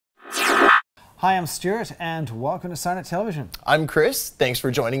Hi, I'm Stuart and welcome to SIRENNET Television. I'm Chris. Thanks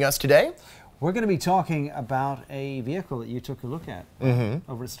for joining us today. We're going to be talking about a vehicle that you took a look at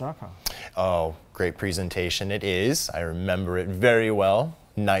over at StarCar. Oh, great presentation it is. I remember it very well.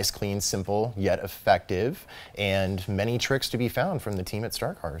 Nice, clean, simple, yet effective, and many tricks to be found from the team at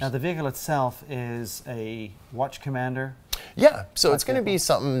StarCars. Now, the vehicle itself is a watch commander. Yeah, so it's going to be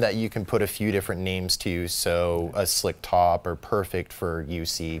something that you can put a few different names to, so a slick top or perfect for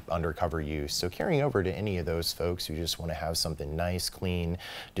UC undercover use. So carrying over to any of those folks who just want to have something nice, clean,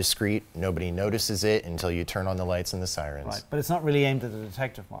 discreet, nobody notices it until you turn on the lights and the sirens. Right, but it's not really aimed at the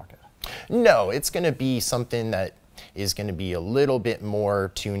detective market. No, it's going to be something that is going to be a little bit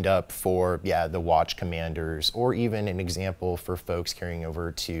more tuned up for, the watch commanders, or even an example for folks carrying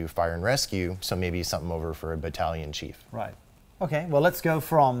over to fire and rescue, so maybe something over for a battalion chief. Right. Okay, well, let's go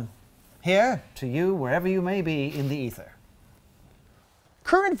from here to you, wherever you may be in the ether.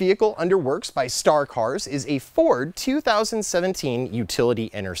 Current vehicle under works by StarCars is a Ford 2017 utility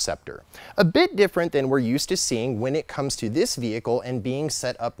Interceptor. A bit different than we're used to seeing when it comes to this vehicle and being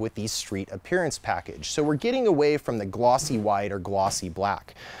set up with the street appearance package. So we're getting away from the glossy white or glossy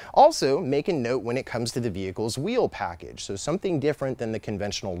black. Also, make a note when it comes to the vehicle's wheel package, so something different than the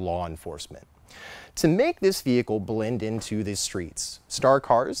conventional law enforcement. To make this vehicle blend into the streets,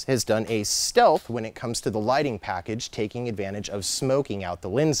 StarCars has done a stealth when it comes to the lighting package, taking advantage of smoking out the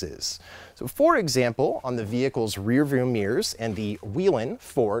lenses. So for example, on the vehicle's rear view mirrors and the Whelen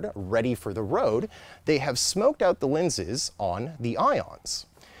Ford Ready for the Road, they have smoked out the lenses on the ions.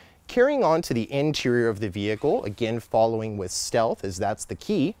 Carrying on to the interior of the vehicle, again following with stealth as that's the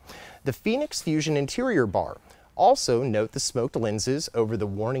key, the Feniex Fusion interior bar. Also note the smoked lenses over the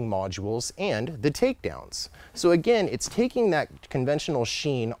warning modules and the takedowns. So again, it's taking that conventional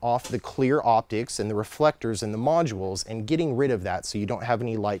sheen off the clear optics and the reflectors in the modules and getting rid of that so you don't have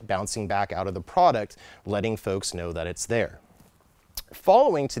any light bouncing back out of the product, letting folks know that it's there.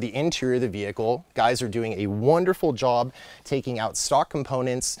 Following to the interior of the vehicle, guys are doing a wonderful job taking out stock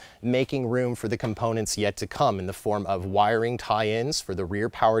components, making room for the components yet to come in the form of wiring tie-ins for the rear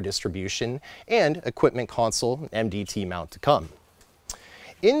power distribution and equipment console MDT mount to come.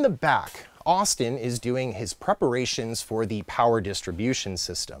 In the back, Austin is doing his preparations for the power distribution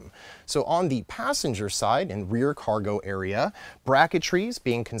system. So on the passenger side and rear cargo area, bracketries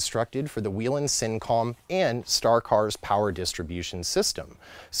being constructed for the Whelen Cencom and StarCar's power distribution system.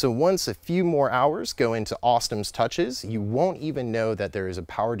 So once a few more hours go into Austin's touches, you won't even know that there is a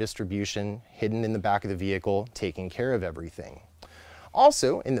power distribution hidden in the back of the vehicle taking care of everything.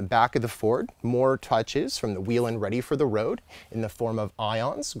 Also, in the back of the Ford, more touches from the Whelen Ready for the Road in the form of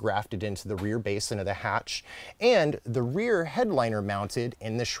ions grafted into the rear basin of the hatch, and the rear headliner mounted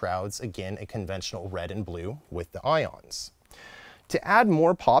in the shrouds, again a conventional red and blue with the ions. To add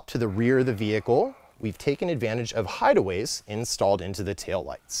more pop to the rear of the vehicle, we've taken advantage of hideaways installed into the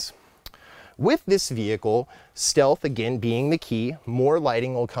taillights. With this vehicle, stealth again being the key, more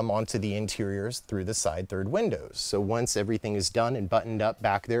lighting will come onto the interiors through the side third windows. So once everything is done and buttoned up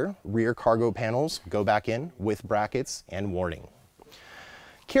back there, rear cargo panels go back in with brackets and warning.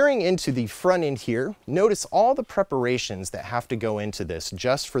 Carrying into the front end here, notice all the preparations that have to go into this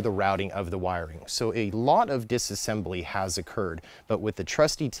just for the routing of the wiring. So a lot of disassembly has occurred, but with the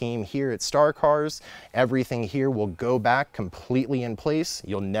trusty team here at StarCars, everything here will go back completely in place.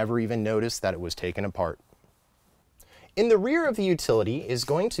 You'll never even notice that it was taken apart. In the rear of the utility is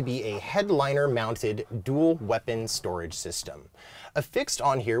going to be a headliner mounted dual weapon storage system. Affixed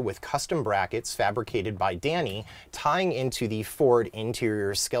on here with custom brackets fabricated by Danny, tying into the Ford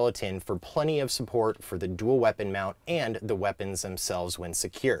interior skeleton for plenty of support for the dual weapon mount and the weapons themselves when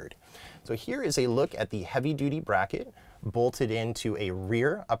secured. So here is a look at the heavy duty bracket bolted into a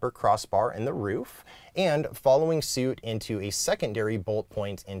rear upper crossbar in the roof and following suit into a secondary bolt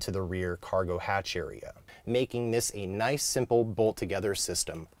point into the rear cargo hatch area, making this a nice simple bolt together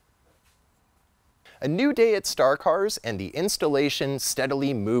system. A new day at StarCars and the installation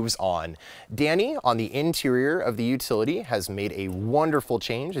steadily moves on. Danny on the interior of the utility has made a wonderful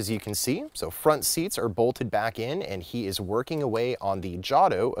change, as you can see. So front seats are bolted back in and he is working away on the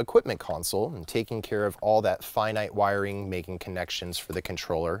Giotto equipment console and taking care of all that finite wiring, making connections for the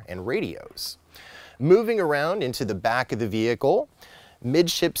controller and radios. Moving around into the back of the vehicle,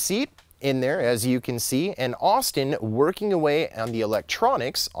 midship seat in there, as you can see, and Austin working away on the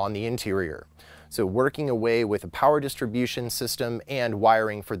electronics on the interior. So working away with a power distribution system and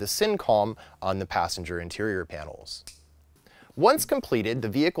wiring for the Cencom on the passenger interior panels. Once completed, the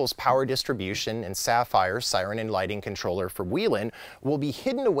vehicle's power distribution and Sapphire siren and lighting controller for Whelen will be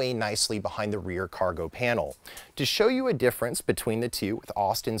hidden away nicely behind the rear cargo panel. To show you a difference between the two with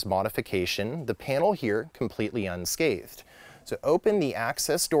Austin's modification, the panel here completely unscathed. So open the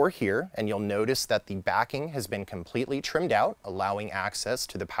access door here and you'll notice that the backing has been completely trimmed out, allowing access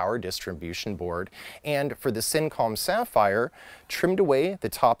to the power distribution board. And for the Cencom Sapphire, trimmed away the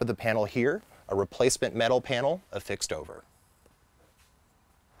top of the panel here, a replacement metal panel affixed over.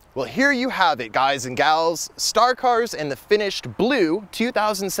 Well, here you have it, guys and gals. Star Cars and the finished blue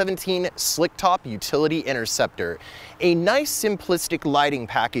 2017 Slick Top Utility Interceptor. A nice simplistic lighting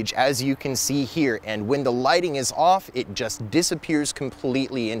package, as you can see here, and when the lighting is off, it just disappears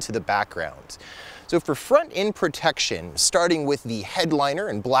completely into the background. So for front end protection, starting with the headliner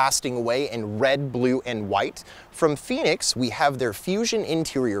and blasting away in red, blue, and white, from Feniex, we have their Fusion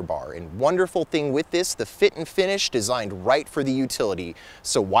interior bar. And wonderful thing with this, the fit and finish designed right for the utility.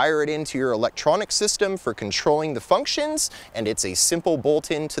 So wire it into your electronic system for controlling the functions, and it's a simple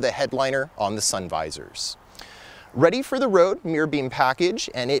bolt-in to the headliner on the sun visors. Ready for the road mirror beam package,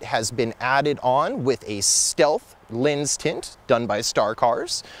 and it has been added on with a stealth lens tint done by Star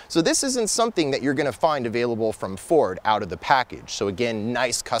Cars. So this isn't something that you're going to find available from Ford out of the package. So again,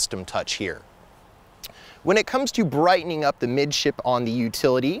 nice custom touch here. When it comes to brightening up the midship on the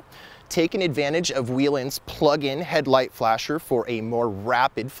utility, taking advantage of Whelen's plug-in headlight flasher for a more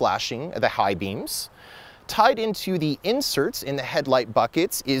rapid flashing of the high beams. Tied into the inserts in the headlight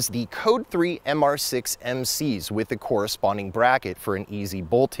buckets is the Code 3 MR6 MCs with the corresponding bracket for an easy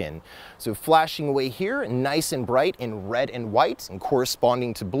bolt-in. So flashing away here, nice and bright in red and white, and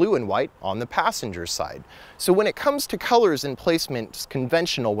corresponding to blue and white on the passenger side. So when it comes to colors and placement, it's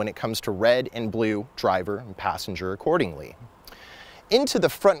conventional when it comes to red and blue, driver and passenger accordingly. Into the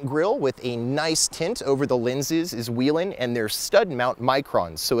front grille with a nice tint over the lenses is Whelen and their stud mount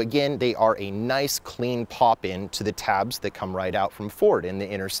Micron. So again, they are a nice clean pop-in to the tabs that come right out from Ford in the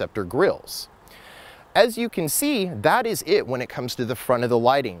Interceptor grills. As you can see, that is it when it comes to the front of the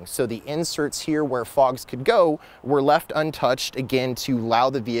lighting. So the inserts here where fogs could go were left untouched, again, to allow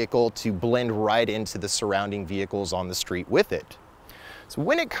the vehicle to blend right into the surrounding vehicles on the street with it. So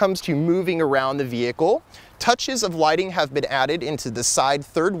when it comes to moving around the vehicle, touches of lighting have been added into the side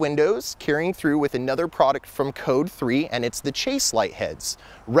third windows, carrying through with another product from Code 3, and it's the Chase light heads.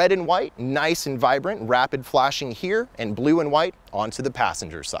 Red and white, nice and vibrant, rapid flashing here, and blue and white onto the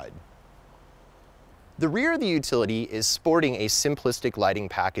passenger side. The rear of the utility is sporting a simplistic lighting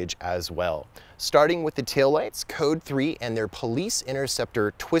package as well. Starting with the taillights, Code 3 and their Police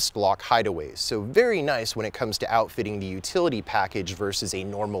Interceptor twist lock hideaways. So very nice when it comes to outfitting the utility package versus a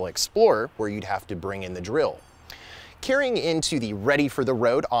normal Explorer where you'd have to bring in the drill. Carrying into the ready for the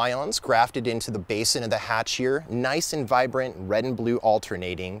road ions grafted into the basin of the hatch here, nice and vibrant, red and blue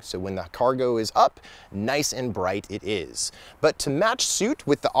alternating, so when the cargo is up, nice and bright it is. But to match suit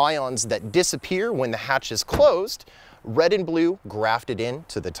with the ions that disappear when the hatch is closed, red and blue grafted in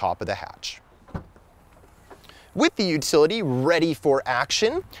to the top of the hatch. With the utility ready for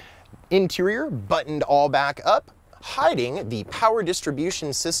action, interior buttoned all back up, hiding the power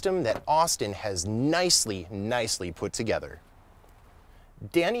distribution system that Austin has nicely put together.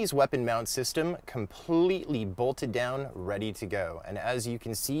 Danny's weapon mount system completely bolted down, ready to go. And as you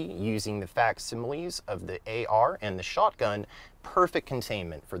can see, using the facsimiles of the AR and the shotgun, perfect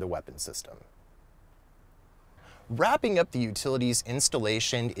containment for the weapon system. Wrapping up the utility's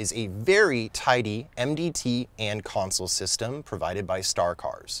installation is a very tidy MDT and console system provided by Star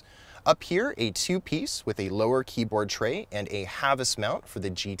Cars. Up here, a two-piece with a lower keyboard tray and a Havas mount for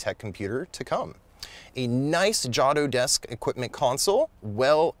the G-Tech computer to come. A nice Giotto desk equipment console,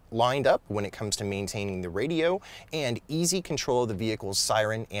 well lined up when it comes to maintaining the radio, and easy control of the vehicle's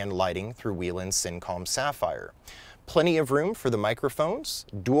siren and lighting through Whelen's Cencom Sapphire. Plenty of room for the microphones,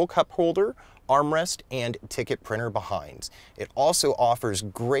 dual cup holder, armrest, and ticket printer behind. It also offers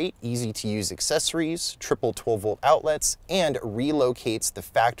great easy-to-use accessories, triple 12-volt outlets, and relocates the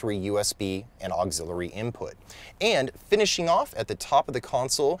factory USB and auxiliary input. And finishing off at the top of the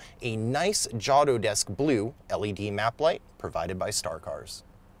console, a nice Giotto Desk Blue LED map light provided by Star Cars.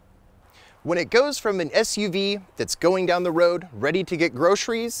 When it goes from an SUV that's going down the road, ready to get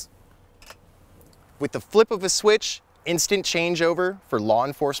groceries, with the flip of a switch, instant changeover for law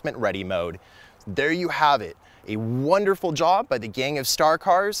enforcement ready mode. There you have it. A wonderful job by the gang of Star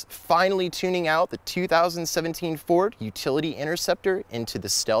Cars, finally tuning out the 2017 Ford Utility Interceptor into the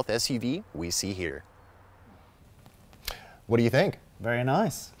stealth SUV we see here. What do you think? Very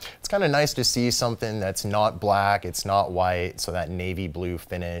nice. It's kind of nice to see something that's not black, it's not white, so that navy blue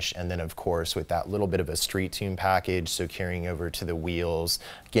finish, and then of course with that little bit of a street tune package, so carrying over to the wheels,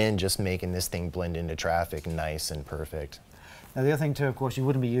 again just making this thing blend into traffic nice and perfect. Now the other thing too, of course, you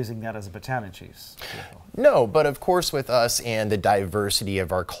wouldn't be using that as a battalion chief's vehicle. No, but of course with us and the diversity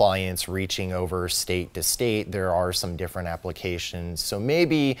of our clients reaching over state to state, there are some different applications. So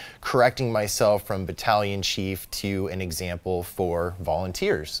maybe correcting myself from battalion chief to an example for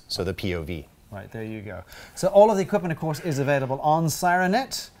volunteers, so the POV. Right, there you go. So all of the equipment, of course, is available on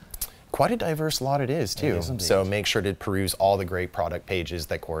SIRENNET. Quite a diverse lot it is too. It is so make sure to peruse all the great product pages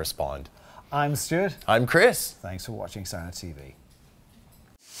that correspond. I'm Stuart. I'm Chris. Thanks for watching SIRENNET TV.